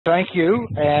Thank you,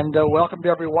 and welcome to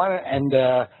everyone, and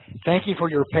thank you for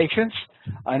your patience.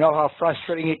 I know how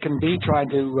frustrating it can be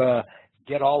trying to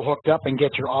get all hooked up and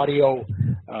get your audio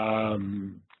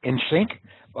in sync,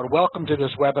 but welcome to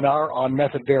this webinar on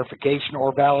method verification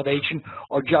or validation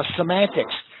or just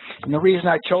semantics. And the reason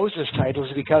I chose this title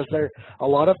is because a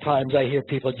lot of times I hear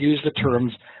people use the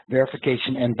terms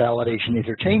verification and validation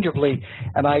interchangeably,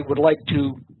 and I would like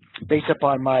to, based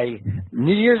upon my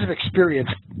years of experience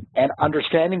and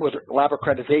understanding with lab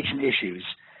accreditation issues,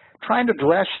 trying to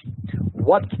address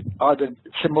what are the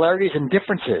similarities and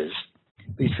differences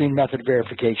between method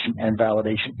verification and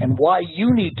validation and why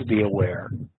you need to be aware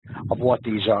of what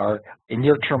these are in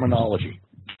your terminology.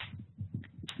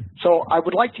 So I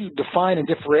would like to define and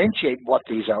differentiate what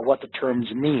these are, what the terms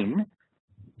mean.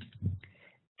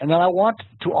 And then I want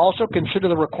to also consider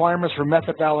the requirements for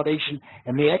method validation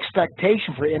and the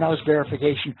expectation for in-house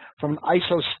verification from an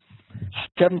ISO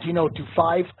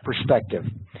 17025 perspective.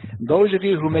 Those of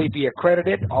you who may be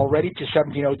accredited already to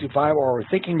 17025 or are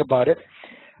thinking about it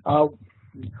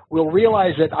will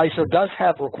realize that ISO does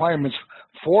have requirements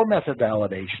for method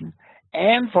validation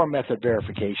and for method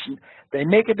verification. They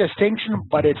make a distinction,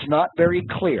 but it's not very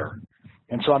clear.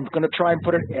 And so I'm going to try and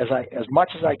put it as much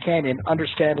as I can in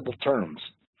understandable terms.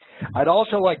 I'd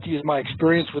also like to use my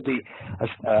experience with the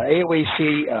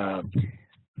AOAC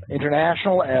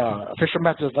International Official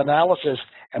Methods of Analysis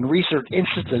and Research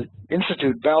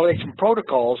Institute validation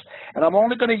protocols, and I'm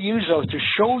only going to use those to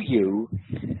show you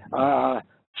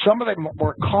some of the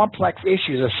more complex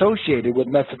issues associated with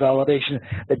method validation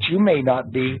that you may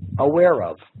not be aware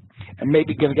of, and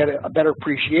maybe going to get a better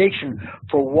appreciation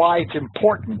for why it's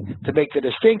important to make the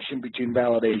distinction between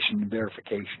validation and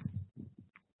verification.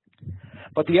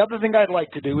 But the other thing I'd like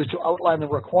to do is to outline the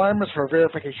requirements for a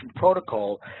verification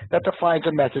protocol that defines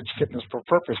a method's fitness for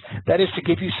purpose. That is to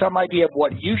give you some idea of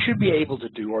what you should be able to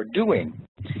do or doing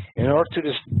in order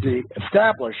to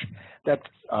establish that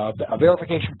a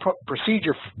verification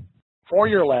procedure for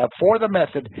your lab, for the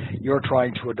method you're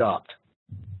trying to adopt.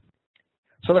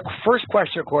 So the first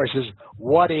question, of course, is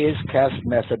what is test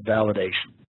method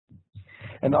validation?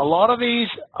 And a lot of these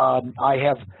I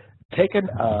have taken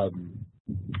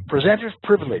presenter's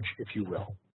privilege, if you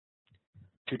will,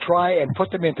 to try and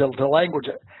put them into the language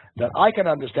that I can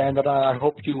understand, that I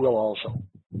hope you will also.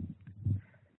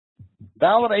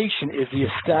 Validation is the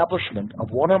establishment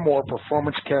of one or more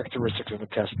performance characteristics of a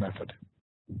test method.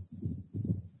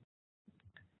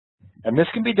 And this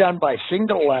can be done by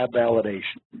single lab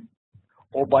validation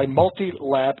or by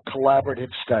multi-lab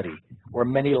collaborative study where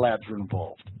many labs are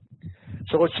involved.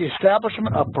 So it's the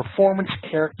establishment of performance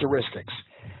characteristics.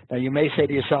 Now, you may say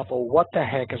to yourself, well, what the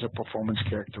heck is a performance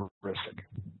characteristic?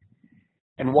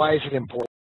 And why is it important?